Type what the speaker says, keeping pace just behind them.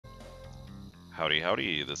Howdy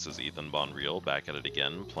howdy, this is Ethan Bonreal back at it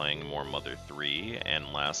again, playing more Mother 3,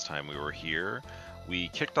 and last time we were here, we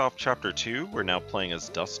kicked off Chapter 2. We're now playing as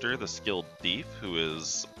Duster, the skilled thief, who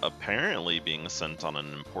is apparently being sent on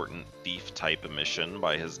an important thief-type mission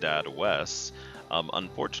by his dad, Wes.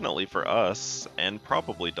 Unfortunately for us, and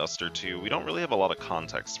probably Duster too, we don't really have a lot of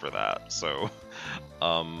context for that, so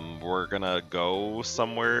we're gonna go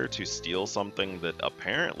somewhere to steal something that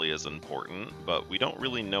apparently is important, but we don't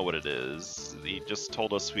really know what it is. He just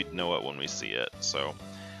told us we'd know it when we see it, so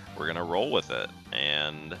we're gonna roll with it.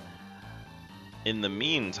 And in the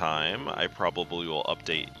meantime, I probably will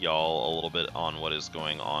update y'all a little bit on what is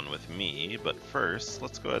going on with me, but first,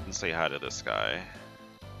 let's go ahead and say hi to this guy.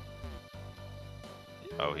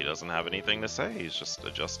 Oh, he doesn't have anything to say, he's just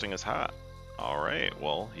adjusting his hat. Alright,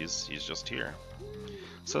 well, he's just here.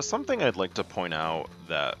 So something I'd like to point out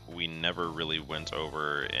that we never really went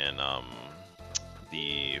over in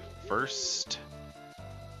the first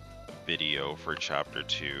video for Chapter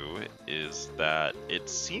 2 is that it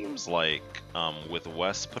seems like, with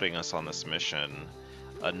Wes putting us on this mission,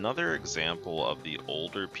 another example of the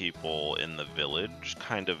older people in the village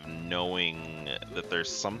kind of knowing that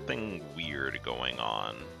there's something weird going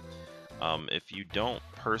on. If you don't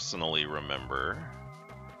personally remember,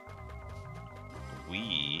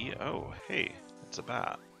 oh, hey, it's a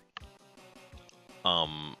bat.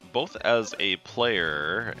 Both as a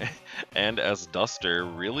player and as Duster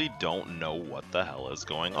really don't know what the hell is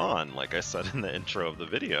going on, like I said in the intro of the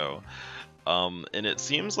video. And it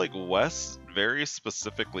seems like Wes very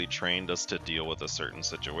specifically trained us to deal with a certain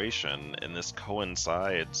situation, and this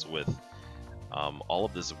coincides with all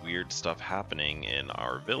of this weird stuff happening in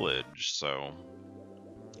our village, so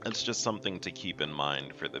it's just something to keep in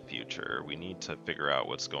mind for the future. We need to figure out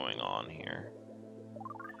what's going on here.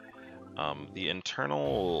 The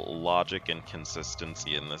internal logic and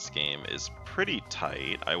consistency in this game is pretty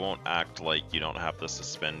tight. I won't act like you don't have to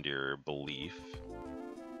suspend your belief.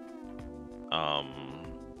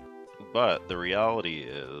 But the reality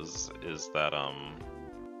is that, I'll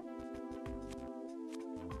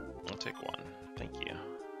take one. Thank you.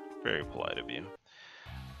 Very polite of you.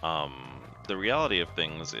 The reality of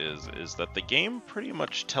things is that the game pretty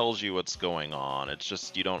much tells you what's going on. It's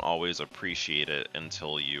just you don't always appreciate it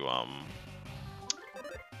until you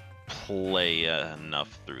play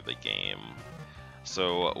enough through the game.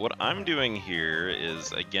 So what I'm doing here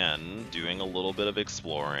is, again, doing a little bit of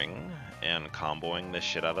exploring and comboing the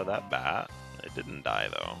shit out of that bat. It didn't die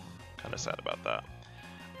though. Kind of sad about that.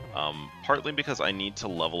 Partly because I need to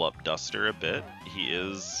level up Duster a bit. He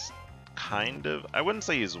is kind of, I wouldn't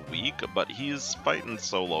say he's weak, but he's fighting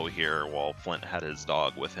solo here while Flint had his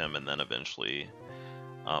dog with him and then eventually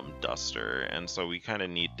Duster, and so we kind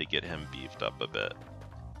of need to get him beefed up a bit.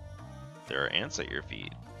 There are ants at your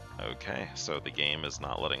feet. Okay, so the game is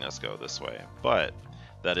not letting us go this way, but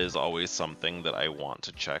that is always something that I want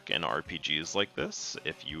to check in RPGs like this,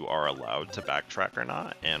 if you are allowed to backtrack or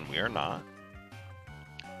not, and we are not.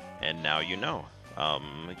 And now you know.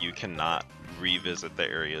 You cannot revisit the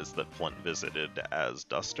areas that Flint visited as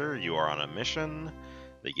Duster. You are on a mission.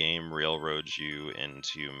 The game railroads you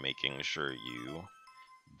into making sure you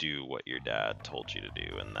do what your dad told you to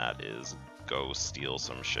do, and that is go steal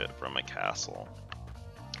some shit from a castle.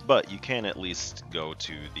 But you can at least go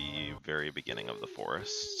to the very beginning of the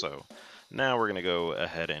forest. So now we're going to go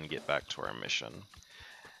ahead and get back to our mission.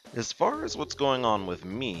 As far as what's going on with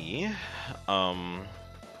me,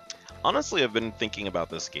 honestly, I've been thinking about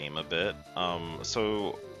this game a bit.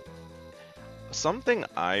 So something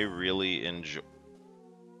I really enjoy...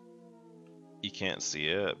 You can't see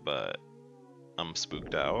it, but I'm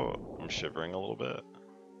spooked out. I'm shivering a little bit.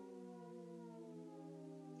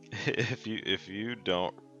 If you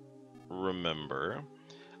don't remember,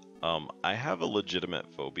 I have a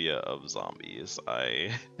legitimate phobia of zombies.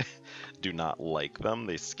 I do not like them.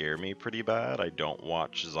 They scare me pretty bad. I don't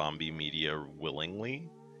watch zombie media willingly.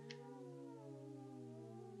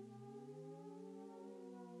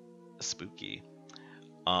 Spooky.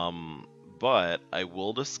 But I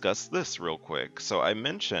will discuss this real quick. So I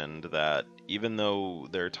mentioned that even though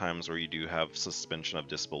there are times where you do have suspension of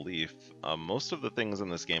disbelief, most of the things in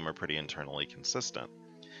this game are pretty internally consistent.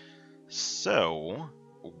 So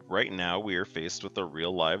right now we are faced with a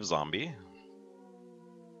real live zombie.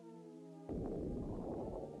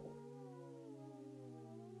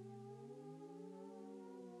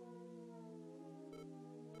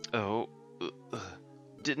 Oh,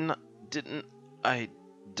 didn't I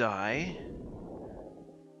die?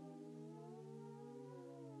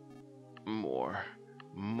 More.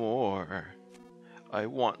 I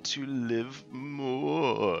want to live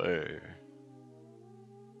more.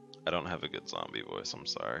 I don't have a good zombie voice, I'm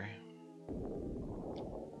sorry.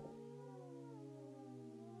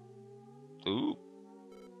 Ooh.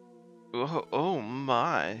 Oh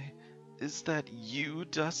my. Is that you,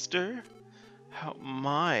 Duster? How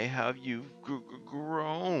have you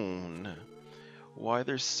grown? Why,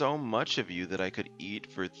 there's so much of you that I could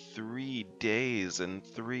eat for 3 days and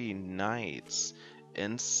 3 nights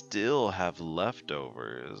and still have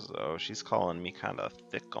leftovers. Oh, she's calling me kind of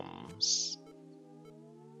thickums.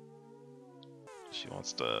 She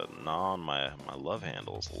wants to gnaw on my love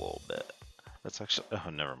handles a little bit. That's actually, oh,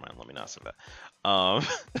 never mind. Let me not say that.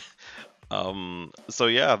 So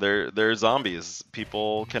yeah, they're zombies.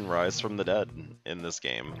 People can rise from the dead in this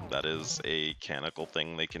game. That is a canonical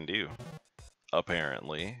thing they can do,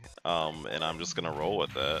 apparently. And I'm just gonna roll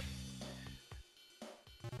with it.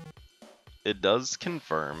 It does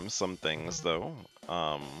confirm some things, though.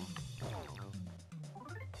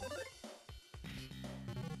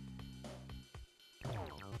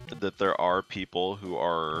 That there are people who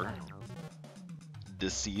are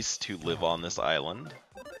deceased who live on this island.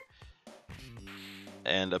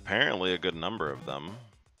 And apparently a good number of them.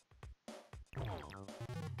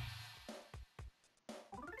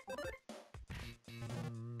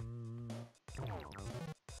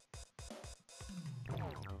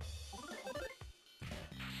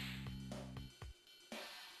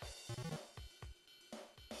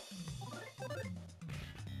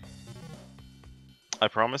 I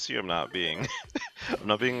promise you I'm not being I'm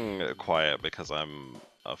not being quiet because I'm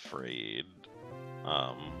afraid.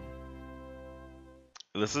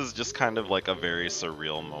 This is just kind of like a very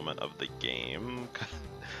surreal moment of the game.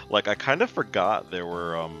 Like, I kind of forgot there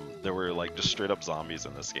were like just straight up zombies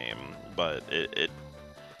in this game, but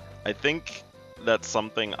I think that's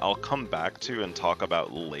something I'll come back to and talk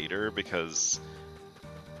about later because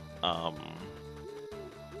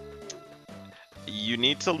you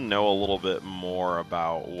need to know a little bit more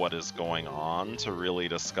about what is going on to really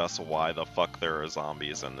discuss why the fuck there are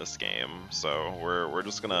zombies in this game. So we're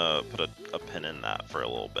just gonna put a pin in that for a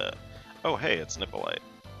little bit. Oh hey, it's Nikolite.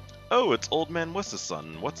 Oh, it's Old Man What's his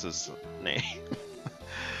son. What's his name?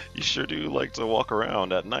 You sure do like to walk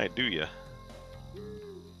around at night, do you?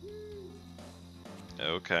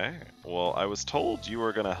 Okay. Well, I was told you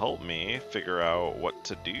were gonna help me figure out what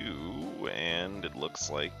to do, and it looks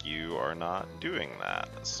like you are not doing that,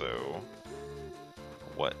 so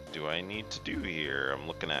what do I need to do here? I'm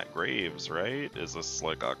looking at graves, right? Is this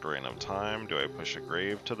like Ocarina of Time? Do I push a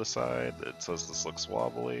grave to the side? It says this looks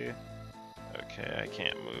wobbly. Okay, I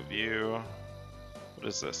can't move you. What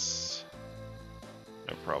is this?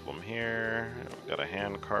 No problem here. We've got a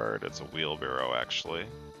hand card. It's a wheelbarrow, actually.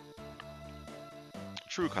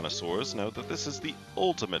 True connoisseurs know that this is the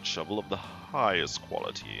ultimate shovel of the highest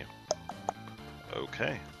quality.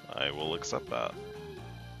 Okay, I will accept that.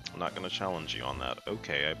 I'm not going to challenge you on that.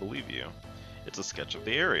 Okay, I believe you. It's a sketch of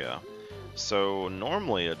the area. So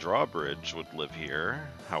normally a drawbridge would live here.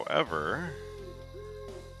 However,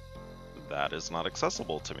 that is not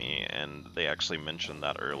accessible to me, and they actually mentioned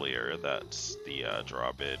that earlier, that the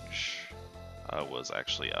drawbridge was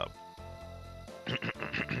actually up.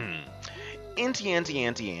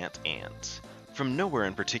 Ant. From nowhere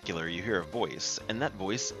in particular you hear a voice, and that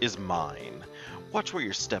voice is mine. Watch where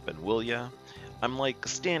you're stepping, will ya? I'm like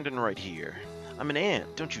standing right here. I'm an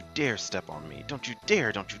ant, don't you dare step on me. Don't you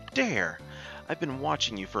dare, don't you dare! I've been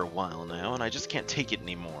watching you for a while now, and I just can't take it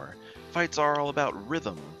anymore. Fights are all about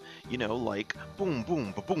rhythm. You know, like boom,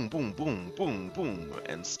 boom, ba-boom, boom, boom, boom, boom,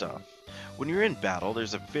 and stuff. When you're in battle,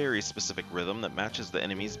 there's a very specific rhythm that matches the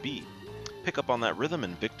enemy's beat. Pick up on that rhythm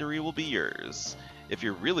and victory will be yours. If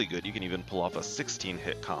you're really good, you can even pull off a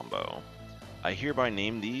 16-hit combo. I hereby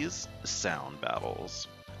name these sound battles.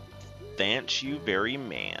 Thank you very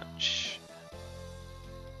much.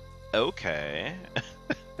 Okay.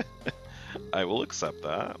 I will accept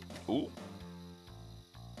that. Ooh.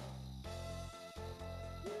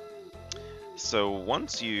 So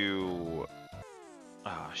once you...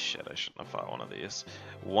 Ah, shit, I shouldn't have fought one of these.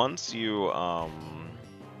 Once you,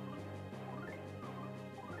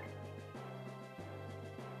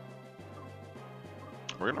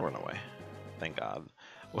 we're gonna run away. Thank God.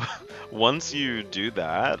 Once you do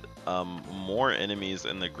that, more enemies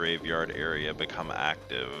in the graveyard area become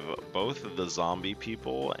active. Both the zombie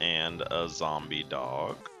people and a zombie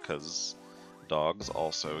dog, because dogs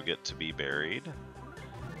also get to be buried.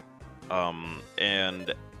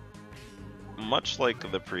 And much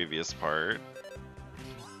like the previous part,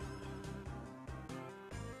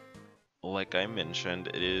 like I mentioned,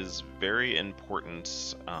 it is very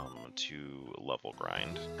important to level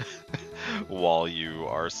grind while you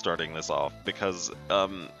are starting this off, because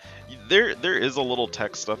there is a little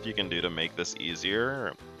tech stuff you can do to make this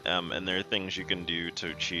easier, and there are things you can do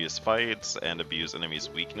to cheese fights and abuse enemies'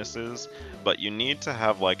 weaknesses, but you need to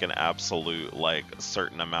have like an absolute like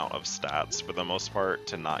certain amount of stats for the most part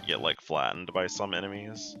to not get like flattened by some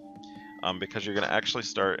enemies. Because you're going to actually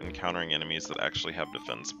start encountering enemies that actually have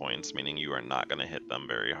defense points, meaning you are not going to hit them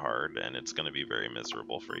very hard, and it's going to be very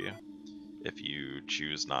miserable for you if you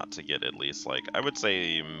choose not to get at least, like, I would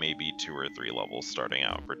say maybe 2 or 3 levels starting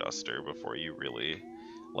out for Duster before you really,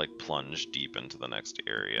 like, plunge deep into the next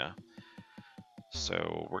area.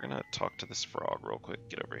 So we're going to talk to this frog real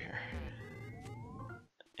quick. Get over here.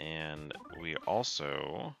 And we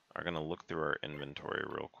also are going to look through our inventory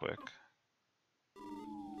real quick.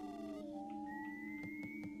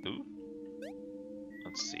 Ooh.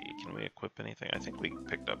 Let's see, can we equip anything? I think we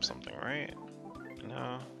picked up something, right?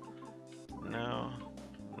 No. No.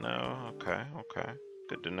 No. Okay, okay.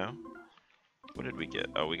 Good to know. What did we get?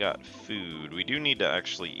 Oh, we got food. We do need to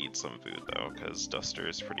actually eat some food, though, because Duster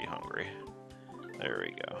is pretty hungry. There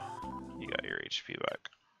we go. You got your HP back.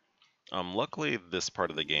 Luckily, this part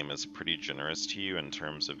of the game is pretty generous to you in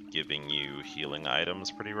terms of giving you healing items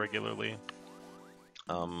pretty regularly.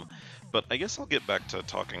 But I guess I'll get back to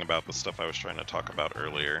talking about the stuff I was trying to talk about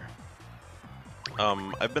earlier.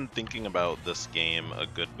 I've been thinking about this game a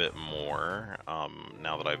good bit more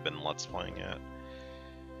now that I've been Let's Playing it.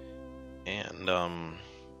 And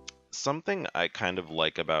something I kind of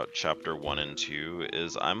like about Chapter 1 and 2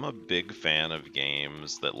 is I'm a big fan of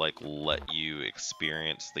games that like let you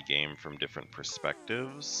experience the game from different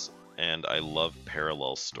perspectives, and I love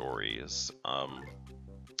parallel stories.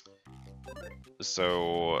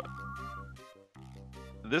 So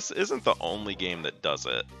this isn't the only game that does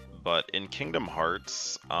it, but in Kingdom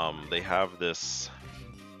Hearts, they have this,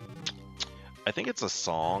 I think it's a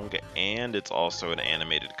song, and it's also an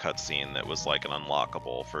animated cutscene that was like an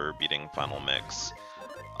unlockable for beating Final Mix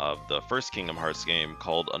of the first Kingdom Hearts game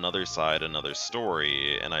called Another Side, Another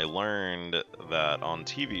Story, and I learned that on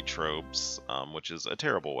TV Tropes, which is a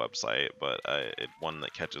terrible website, but one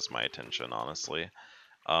that catches my attention, honestly.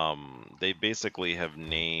 They basically have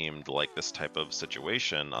named like this type of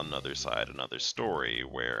situation Another Side, Another Story,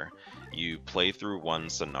 where you play through one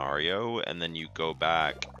scenario and then you go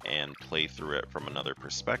back and play through it from another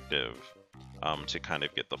perspective to kind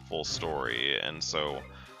of get the full story. And so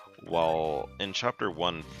while in Chapter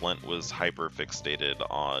 1 Flint was hyper fixated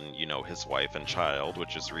on, you know, his wife and child,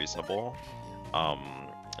 which is reasonable,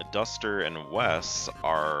 Duster and Wes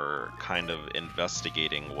are kind of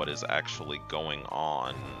investigating what is actually going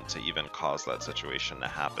on to even cause that situation to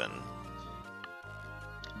happen.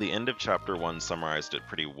 The end of Chapter 1 summarized it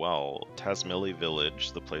pretty well. Tazmily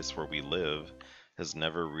Village, the place where we live, has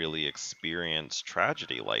never really experienced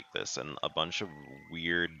tragedy like this, and a bunch of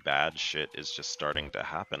weird, bad shit is just starting to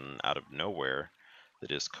happen out of nowhere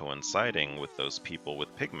that is coinciding with those people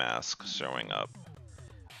with pig masks showing up.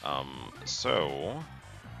 So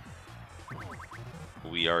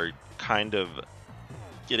we are kind of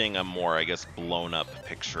getting a more, I guess, blown up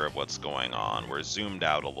picture of what's going on. We're zoomed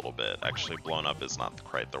out a little bit. Actually, blown up is not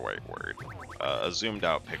quite the right word. A zoomed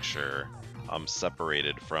out picture,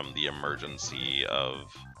 separated from the emergency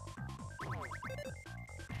of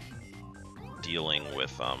dealing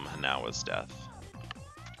with Hanawa's death.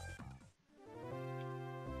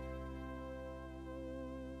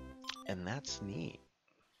 And that's neat.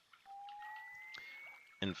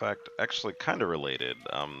 In fact, actually kind of related,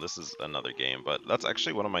 this is another game, but that's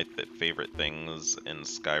actually one of my favorite things in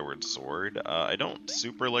Skyward Sword. I don't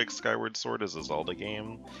super like Skyward Sword as a Zelda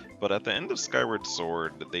game, but at the end of Skyward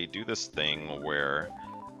Sword, they do this thing where,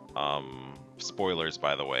 spoilers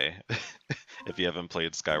by the way, if you haven't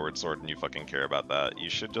played Skyward Sword and you fucking care about that,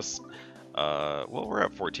 you should just, well, we're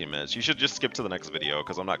at 14 minutes, you should just skip to the next video,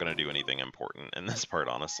 because I'm not going to do anything important in this part,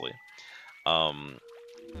 honestly.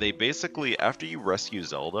 They basically, after you rescue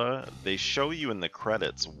Zelda, they show you in the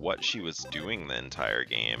credits what she was doing the entire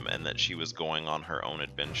game, and that she was going on her own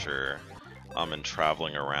adventure, and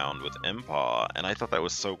traveling around with Impa, and I thought that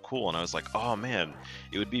was so cool, and I was like, oh man,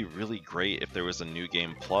 it would be really great if there was a New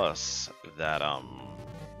Game Plus that,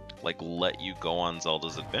 like, let you go on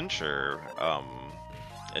Zelda's adventure,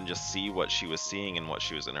 and just see what she was seeing and what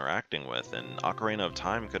she was interacting with, and Ocarina of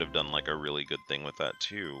Time could have done, like, a really good thing with that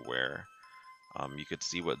too, where you could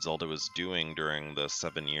see what Zelda was doing during the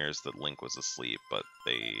 7 years that Link was asleep, but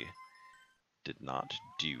they did not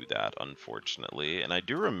do that, unfortunately. And I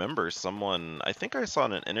do remember someone, I think I saw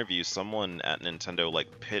in an interview, someone at Nintendo,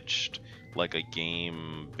 like, pitched, like, a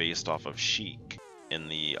game based off of Sheik in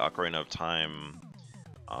the Ocarina of Time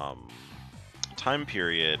time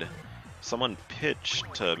period, someone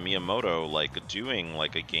pitched to Miyamoto like doing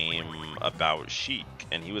like a game about Sheik,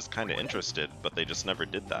 and he was kind of interested, but they just never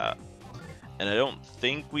did that. And I don't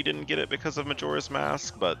think we didn't get it because of Majora's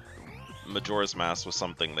Mask, but Majora's Mask was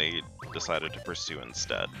something they decided to pursue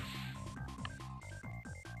instead.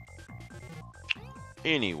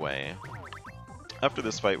 Anyway, after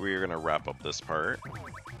this fight, we are going to wrap up this part.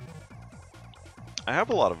 I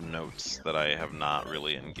have a lot of notes that I have not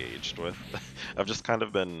really engaged with. I've just kind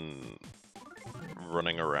of been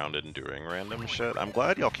running around and doing random shit. I'm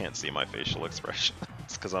glad y'all can't see my facial expressions,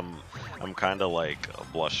 because I'm kind of like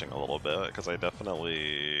blushing a little bit, because I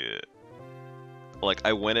definitely... Like,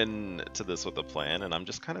 I went into this with a plan, and I'm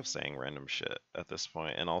just kind of saying random shit at this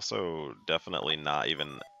point, and also definitely not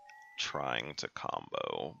even trying to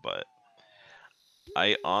combo, but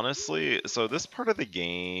I honestly... So this part of the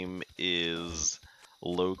game is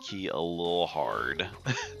low-key a little hard.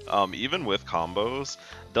 Even with combos,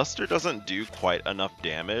 Duster doesn't do quite enough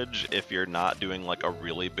damage if you're not doing like a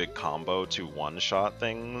really big combo to one-shot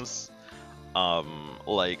things.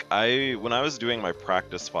 Like, when I was doing my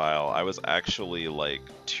practice file, I was actually, like,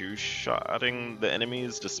 two-shotting the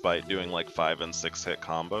enemies despite doing, like, 5 and 6 hit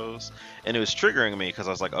combos, and it was triggering me because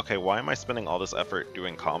I was like, okay, why am I spending all this effort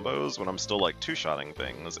doing combos when I'm still, like, two-shotting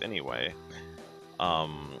things anyway?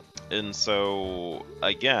 And so,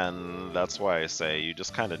 again, that's why I say you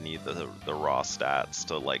just kind of need the raw stats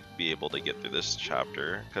to, like, be able to get through this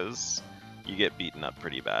chapter, because you get beaten up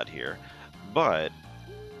pretty bad here. But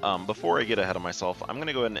before I get ahead of myself, I'm going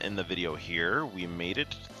to go ahead and end the video here. We made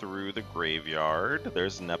it through the graveyard.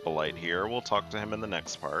 There's Nepalite here. We'll talk to him in the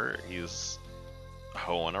next part. He's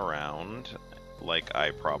hoeing around like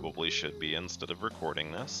I probably should be instead of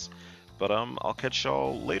recording this. But I'll catch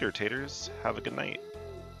y'all later, taters. Have a good night.